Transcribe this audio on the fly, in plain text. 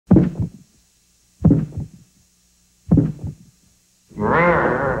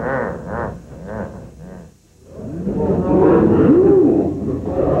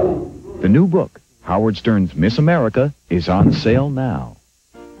new book, Howard Stern's Miss America, is on sale now.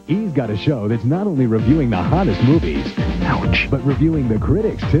 He's got a show that's not only reviewing the hottest movies, ouch, but reviewing the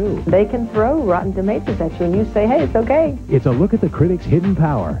critics, too. They can throw Rotten Tomatoes at you, and you say, hey, it's okay. It's a look at the critics' hidden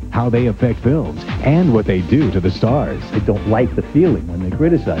power, how they affect films, and what they do to the stars. I don't like the feeling when they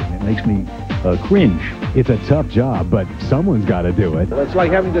criticize me. It makes me cringe. It's a tough job, but someone's got to do it. It's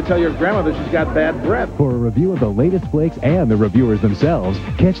like having to tell your grandmother she's got bad breath. For a review of the latest flicks and the reviewers themselves,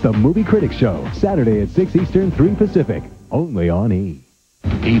 catch the Movie Critics Show, Saturday at 6 Eastern, 3 Pacific, only on E!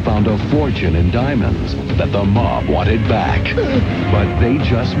 He found a fortune in diamonds that the mob wanted back. But they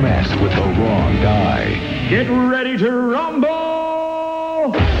just messed with the wrong guy. Get ready to rumble!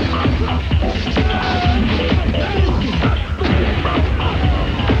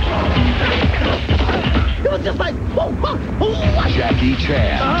 It was just like, Jackie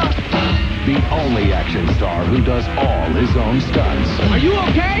Chan. The only action star who does all his own stunts. Are you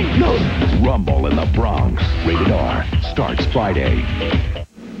okay? No. Rumble in the Bronx. Rated R. Starts Friday.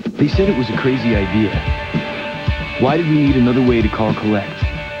 They said it was a crazy idea. Why did we need another way to call collect?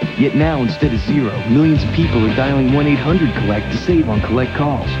 Yet now, instead of 0, millions of people are dialing 1-800-COLLECT to save on collect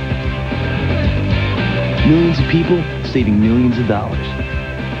calls. Millions of people saving millions of dollars.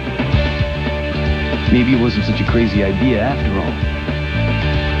 Maybe it wasn't such a crazy idea after all.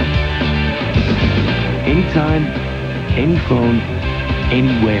 Anytime, any phone,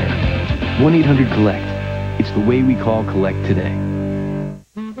 anywhere. 1-800-COLLECT. It's the way we call collect today.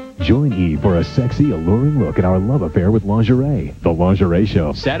 Join E! for a sexy, alluring look at our love affair with lingerie. The Lingerie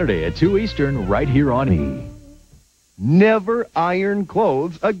Show. Saturday at 2 Eastern, right here on E! Never iron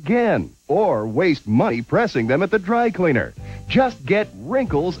clothes again, or waste money pressing them at the dry cleaner. Just get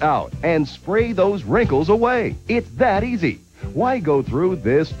Wrinkles Out and spray those wrinkles away. It's that easy. Why go through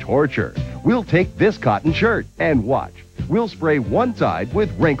this torture? We'll take this cotton shirt and watch. We'll spray one side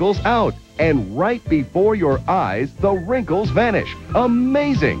with Wrinkles Out, and right before your eyes, the wrinkles vanish.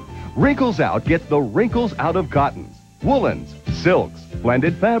 Amazing! Wrinkles Out gets the wrinkles out of cottons, woolens, silks,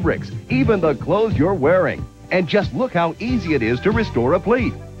 blended fabrics, even the clothes you're wearing. And just look how easy it is to restore a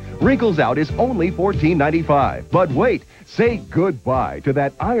pleat. Wrinkles Out is only $14.95. But wait, say goodbye to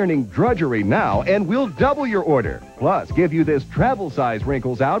that ironing drudgery now, and we'll double your order. Plus, give you this travel size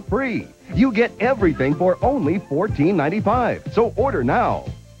Wrinkles Out free. You get everything for only $14.95. So order now.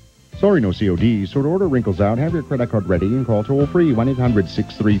 Sorry, no COD. So to order Wrinkles Out, have your credit card ready and call toll-free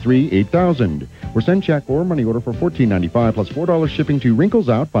 1-800-633-8000. Or send check or money order for $14.95 plus $4 shipping to Wrinkles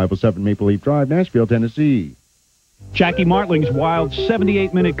Out, 507 Maple Leaf Drive, Nashville, Tennessee. Jackie Martling's wild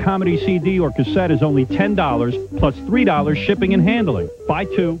 78-minute comedy CD or cassette is only $10 plus $3 shipping and handling. Buy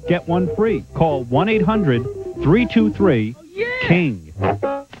 2, get 1 free. Call 1-800-323-KING.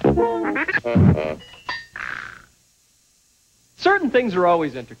 Certain things are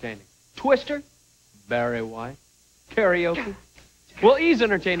always entertaining. Twister, Barry White, karaoke. Well, E's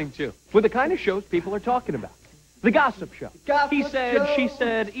entertaining too, with the kind of shows people are talking about. The Gossip Show. He said, she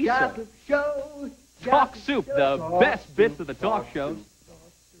said, he said. Talk Soup, the best bits of the talk shows.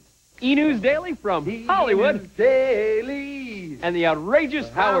 E-News Daily from Hollywood. Daily. And the outrageous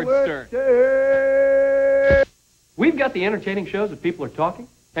Howard Stern. We've got the entertaining shows that people are talking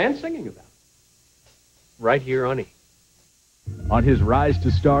and singing about. Right here on E! On his rise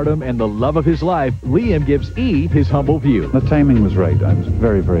to stardom and the love of his life, Liam gives E! his humble view. The timing was right. I was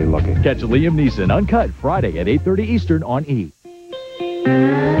very, very lucky. Catch Liam Neeson uncut Friday at 8:30 Eastern on E!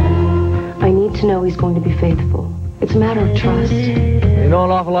 I need to know he's going to be faithful. It's a matter of trust. You know,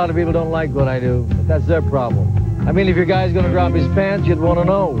 an awful lot of people don't like what I do, but that's their problem. I mean, if your guy's gonna drop his pants, you'd want to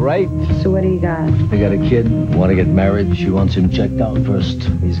know, right? So what do you got? I got a kid, want to get married. She wants him checked out first.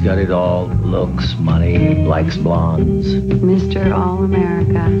 He's got it all. Looks, money, likes blondes. Mr.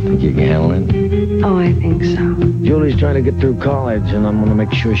 All-America. Think you can handle it? Oh, I think so. Julie's trying to get through college, and I'm gonna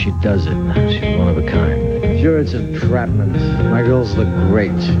make sure she does it. She's one of a kind. Sure, it's entrapment. My girls look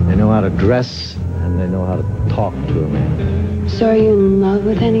great. They know how to dress, and they know how to talk to a man. So are you in love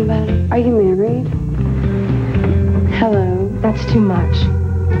with anybody? Are you married? Hello. That's too much.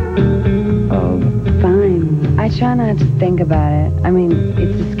 Fine. I try not to think about it. I mean,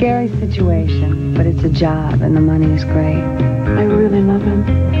 it's a scary situation, but it's a job, and the money is great. I really love him.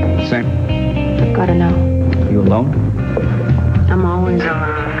 Same. I've got to know. You alone? I'm always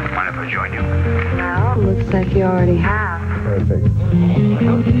alone. Mind if I join you? Well, looks like you already have. Perfect.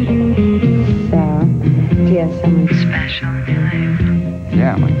 So, do you have someone special in your life?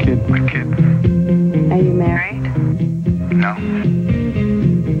 Yeah, my kid. Are you married? No.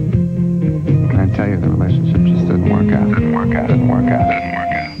 Can I tell you, the relationship just didn't work out.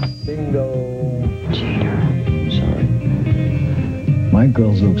 Bingo. Cheater. Sorry. My my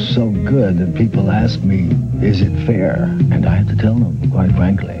girls look so good that people ask me, is it fair? And I have to tell them, quite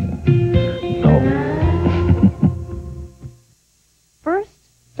frankly, no. First,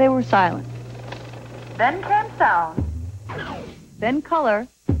 they were silent. Then came sound. Then color.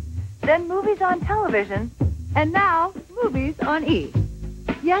 Then movies on television. And now, movies on E!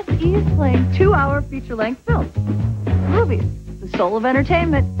 Yes, E! is playing 2-hour feature-length films. Movies, the soul of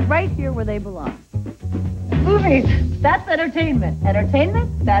entertainment, right here where they belong. Movies, that's entertainment.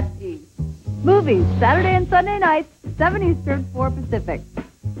 Entertainment, that's E! Movies, Saturday and Sunday nights, 7 Eastern, 4 Pacific.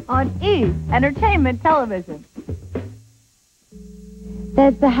 On E! Entertainment Television.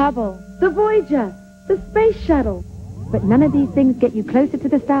 There's the Hubble, the Voyager, the Space Shuttle. But none of these things get you closer to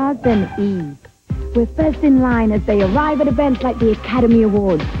the stars than Eve. We're first in line as they arrive at events like the Academy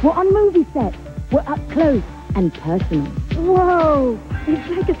Awards. We're on movie sets. We're up close and personal. Whoa! It's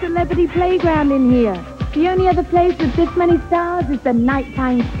like a celebrity playground in here. The only other place with this many stars is the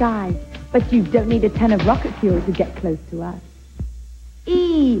nighttime sky. But you don't need a ton of rocket fuel to get close to us.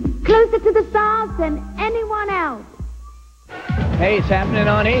 Eve, closer to the stars than anyone else. Hey, it's happening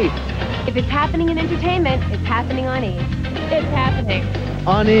on E! If it's happening in entertainment, it's happening on E! It's happening.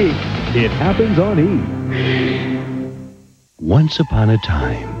 On E! It happens on E! Once upon a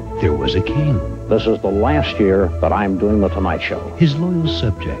time, there was a king. This is the last year that I'm doing the Tonight Show. His loyal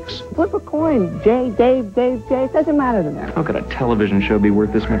subjects. Flip a coin. Jay, Dave, Jay. It doesn't matter to them. How could a television show be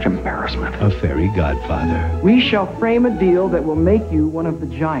worth this much embarrassment? A fairy godfather. We shall frame a deal that will make you one of the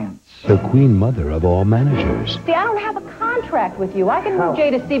giants. The queen mother of all managers. See, I don't have a contract with you. I can move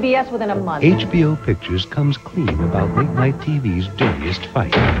Jay to CBS within a month. HBO Pictures comes clean about late-night TV's dirtiest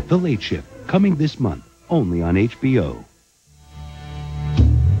fight. The Late Shift, coming this month, only on HBO.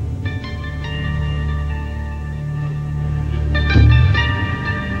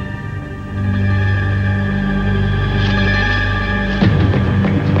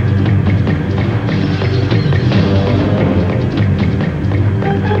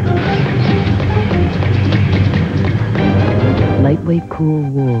 Lightweight, cool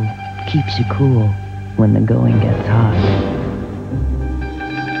wool keeps you cool when the going gets hot.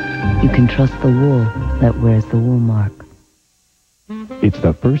 You can trust the wool that wears the wool mark. It's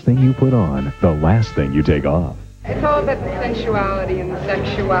the first thing you put on, the last thing you take off. It's all about the sensuality and the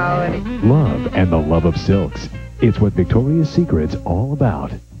sexuality. Love and the love of silks. It's what Victoria's Secret's all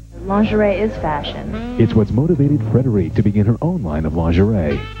about. Lingerie is fashion. It's what's motivated Frederique to begin her own line of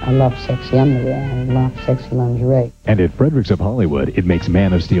lingerie. I love sexy underwear. I love sexy lingerie. And at Frederick's of Hollywood, it makes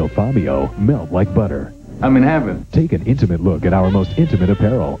Man of Steel Fabio melt like butter. I'm in heaven. Take an intimate look at our most intimate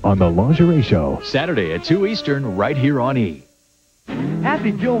apparel on The Lingerie Show. Saturday at 2 Eastern, right here on E!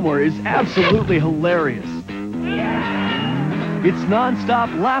 Happy Gilmore is absolutely hilarious. It's non-stop,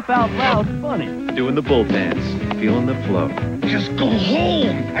 laugh-out-loud funny. Doing the bull dance, feeling the flow. Just go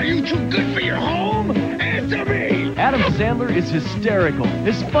home. Are you too good for your home? Answer me. Adam Sandler is hysterical.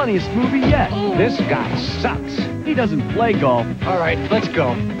 His funniest movie yet. This guy sucks. He doesn't play golf. All right, let's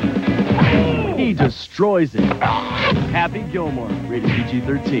go. He destroys it. Happy Gilmore, rated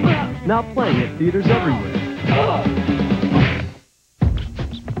PG-13. Now playing at theaters everywhere.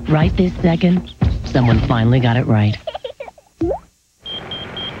 Right this second, someone finally got it right.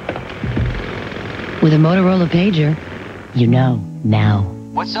 With a Motorola pager, you know now.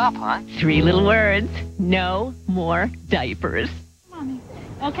 What's up, hon? 3 little words. No more diapers. Mommy.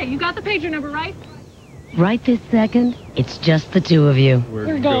 Okay, you got the pager number, right? Right this second, it's just the two of you.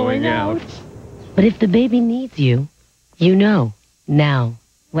 We're going out. But if the baby needs you, you know now.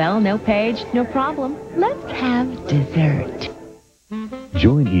 Well, no page, no problem. Let's have dessert.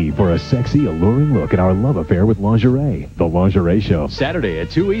 Join E for a sexy, alluring look at our love affair with lingerie. The Lingerie Show. Saturday at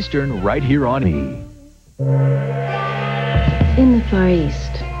 2 Eastern, right here on E! In the Far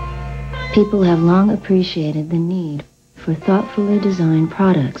East, people have long appreciated the need for thoughtfully designed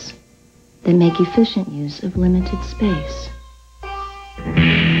products that make efficient use of limited space.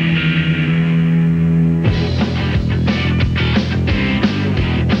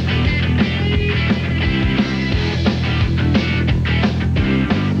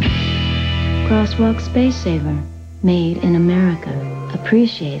 Crosswalk Space Saver, made in America,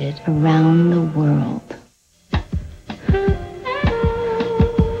 appreciated around the world.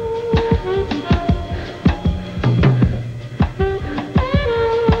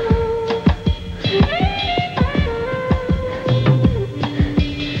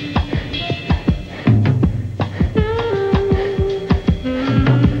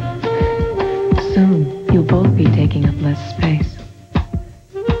 Soon, you'll both be taking up less space.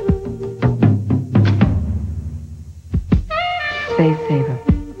 Space Saver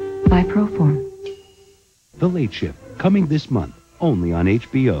by Proform. The Late Shift, coming this month, only on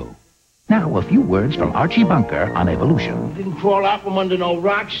HBO. Now, a few words from Archie Bunker on evolution. We didn't crawl out from under no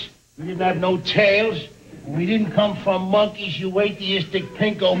rocks. We didn't have no tails. We didn't come from monkeys, you atheistic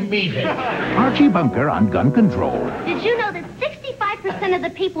pinko meathead. Archie Bunker on gun control. Did you know that 65% of the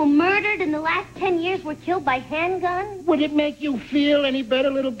people murdered in the last 10 years were killed by handguns? Would it make you feel any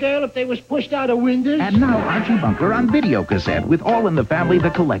better, little girl, if they was pushed out of windows? And now Archie Bunker on video cassette with All in the Family, the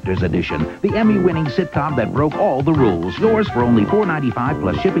Collector's Edition. The Emmy-winning sitcom that broke all the rules. Yours for only $4.95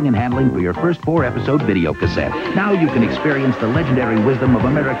 plus shipping and handling for your first 4-episode video cassette. Now you can experience the legendary wisdom of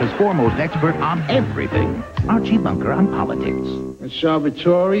America's foremost expert on everything. Archie Bunker on politics. It's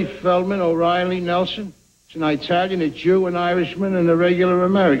Salvatore, Feldman, O'Reilly, Nelson. It's an Italian, a Jew, an Irishman, and a regular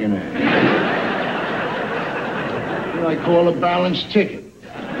American. What I call a balanced ticket.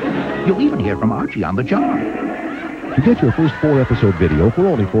 You'll even hear from Archie on the job. To get your first 4-episode video for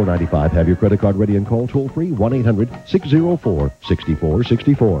only $4.95, have your credit card ready and call toll-free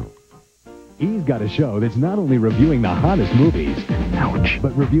 1-800-604-6464. He's got a show that's not only reviewing the hottest movies, ouch,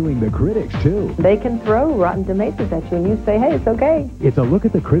 but reviewing the critics, too. They can throw Rotten Tomatoes at you, and you say, hey, it's okay. It's a look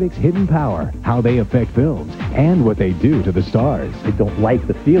at the critics' hidden power, how they affect films, and what they do to the stars. I don't like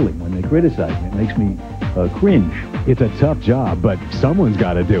the feeling when they criticize me. It makes me cringe. It's a tough job, but someone's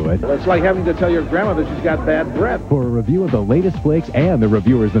got to do it. It's like having to tell your grandmother she's got bad breath. For a review of the latest flicks and the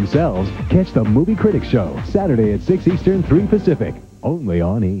reviewers themselves, catch the Movie Critics Show, Saturday at 6 Eastern, 3 Pacific, only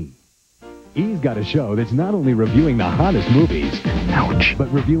on E! He's got a show that's not only reviewing the hottest movies, ouch, but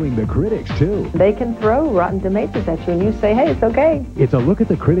reviewing the critics, too. They can throw Rotten Tomatoes at you, and you say, hey, it's okay. It's a look at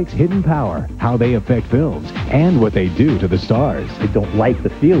the critics' hidden power, how they affect films, and what they do to the stars. I don't like the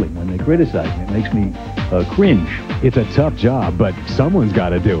feeling when they criticize me. It makes me cringe. It's a tough job, but someone's got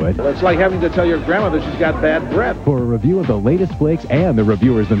to do it. It's like having to tell your grandmother she's got bad breath. For a review of the latest flicks and the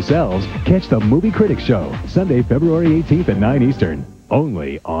reviewers themselves, catch the Movie Critics Show, Sunday, February 18th at 9 Eastern,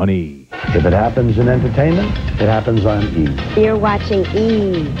 only on E! If it happens in entertainment, it happens on E! You're watching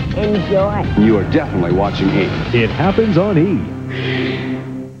E! Enjoy! You are definitely watching E! It happens on E!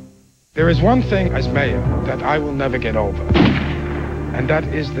 There is one thing as mayor that I will never get over, and that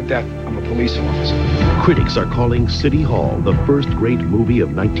is the death of a police officer. Critics are calling City Hall the first great movie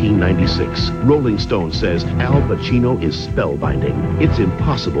of 1996. Rolling Stone says Al Pacino is spellbinding. It's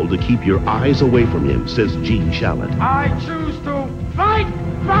impossible to keep your eyes away from him, says Gene Shalit. I choose to fight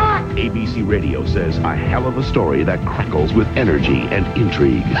back! ABC Radio says a hell of a story that crackles with energy and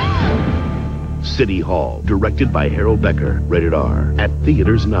intrigue. City Hall, directed by Harold Becker, rated R, at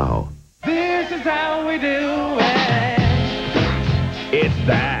theaters now. This is how we do it. It's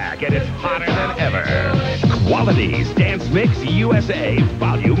back, and it's hotter than ever. Quality's Dance Mix USA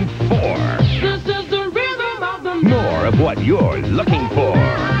Volume 4. This is the rhythm of the More of what you're looking for.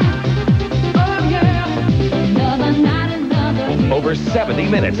 Oh, yeah. Another night, another year. Over 70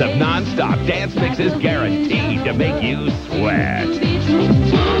 minutes of non-stop dance mixes guaranteed to make you sweat.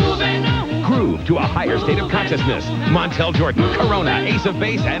 Groove to a higher state of consciousness. Montel Jordan, Corona, Ace of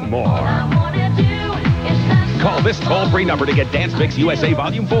Base, and more. Call this toll-free number to get Dance Mix USA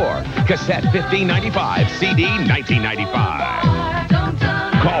Volume 4. Cassette $15.95, CD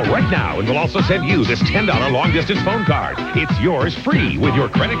 $19.95. Call right now and we'll also send you this $10 long-distance phone card. It's yours free with your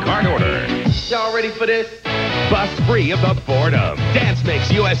credit card order. Y'all ready for this? Bust free of the boredom. Dance Mix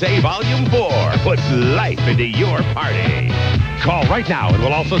USA Volume 4 puts life into your party. Call right now and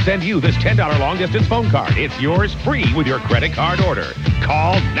we'll also send you this $10 long-distance phone card. It's yours free with your credit card order.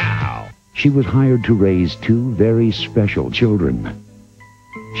 Call now. She was hired to raise 2 very special children.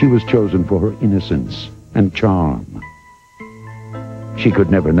 She was chosen for her innocence and charm. She could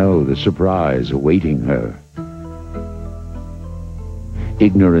never know the surprise awaiting her.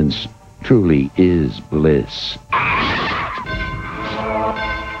 Ignorance truly is bliss.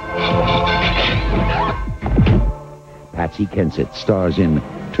 Patsy Kensit stars in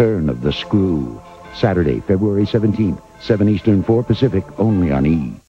Turn of the Screw. Saturday, February 17th, 7 Eastern, 4 Pacific, only on E!